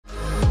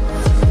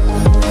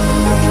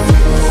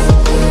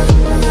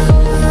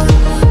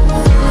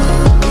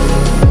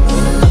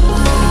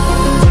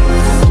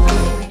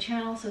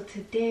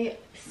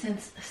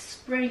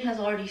has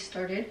already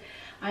started.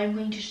 I'm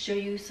going to show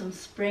you some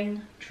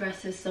spring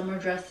dresses, summer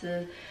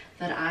dresses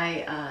that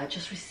I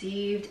just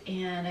received,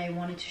 and I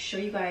wanted to show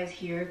you guys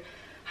here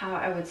how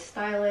I would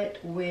style it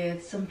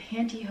with some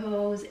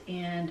pantyhose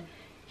and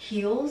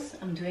heels.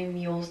 I'm doing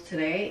mules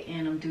today,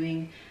 and I'm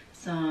doing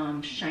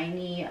some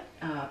shiny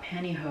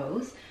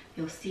pantyhose.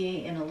 You'll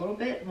see in a little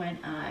bit when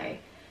I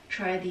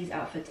try these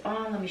outfits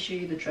on. Let me show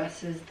you the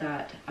dresses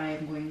that I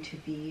am going to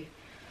be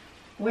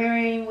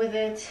wearing with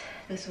it.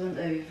 This one's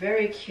a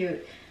very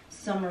cute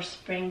summer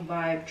spring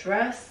vibe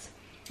dress.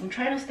 I'm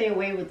trying to stay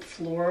away with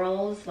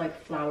florals, like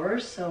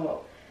flowers,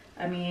 so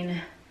I mean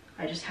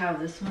I just have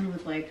this one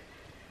with like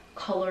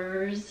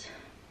colors,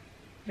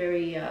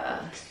 very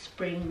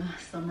spring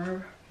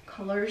summer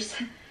colors.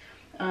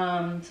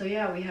 So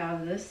yeah, we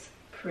have this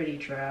pretty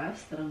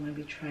dress that I'm going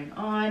to be trying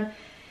on,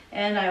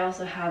 and I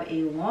also have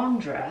a long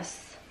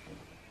dress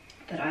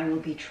that I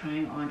will be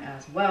trying on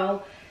as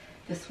well.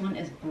 This one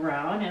is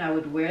brown, and I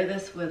would wear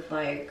this with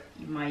like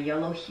my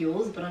yellow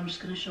heels, but I'm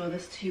just going to show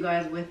this to you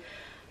guys with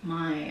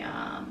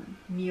my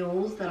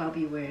mules that I'll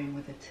be wearing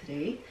with it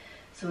today.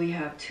 So we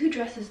have two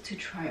dresses to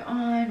try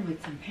on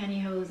with some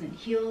pantyhose and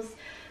heels.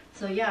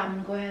 So yeah, I'm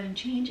gonna go ahead and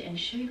change and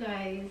show you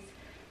guys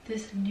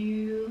this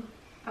new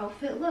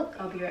outfit look.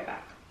 I'll be right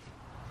back.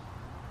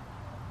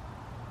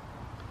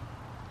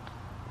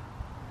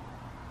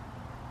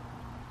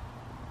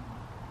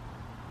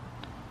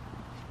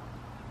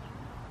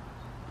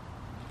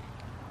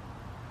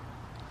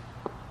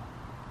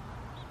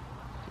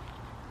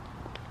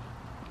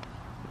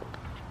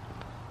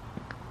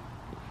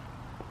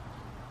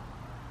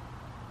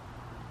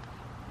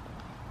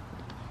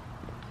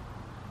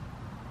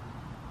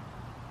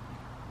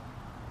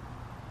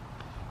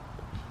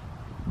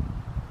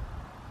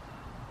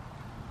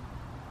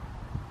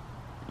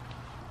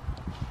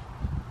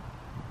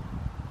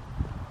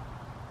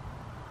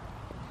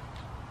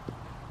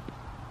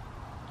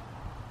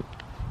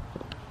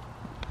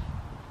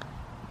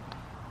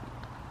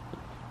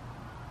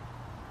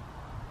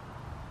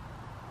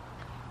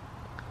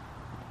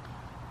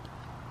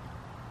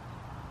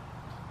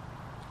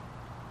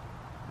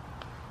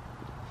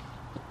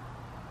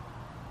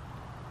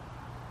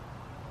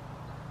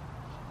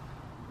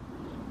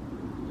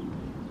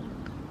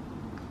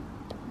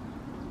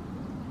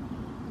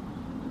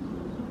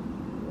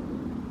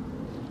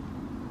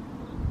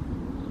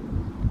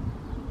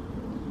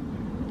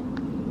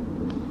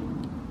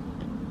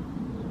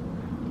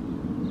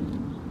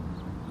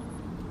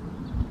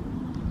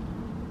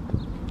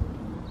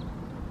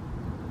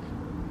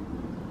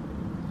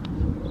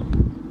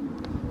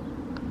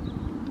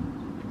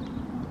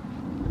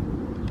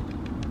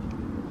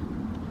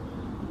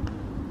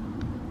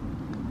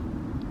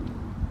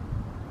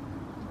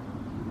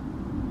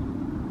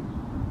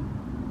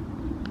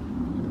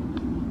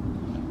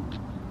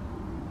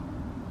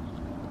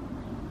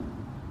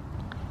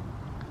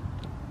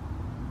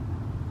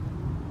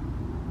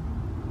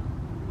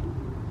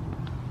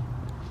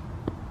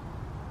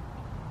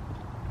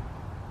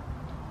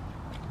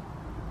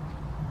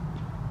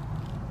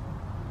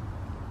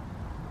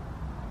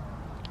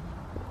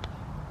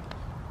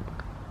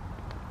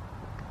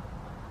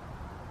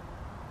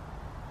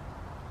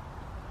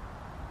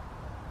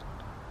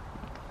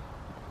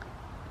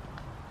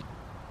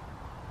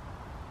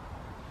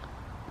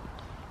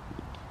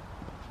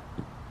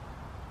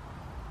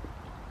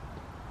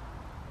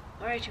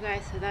 Alright you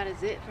guys, so that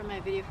is it for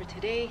my video for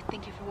today.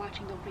 Thank you for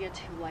watching. Don't forget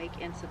to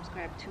like and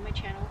subscribe to my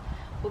channel.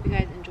 Hope you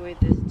guys enjoyed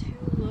this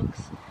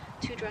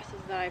two dresses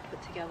that I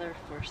put together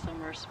for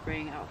summer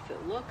spring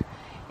outfit look.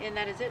 And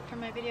that is it for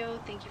my video.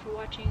 Thank you for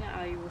watching.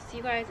 I will see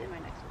you guys in my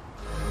next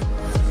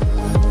one.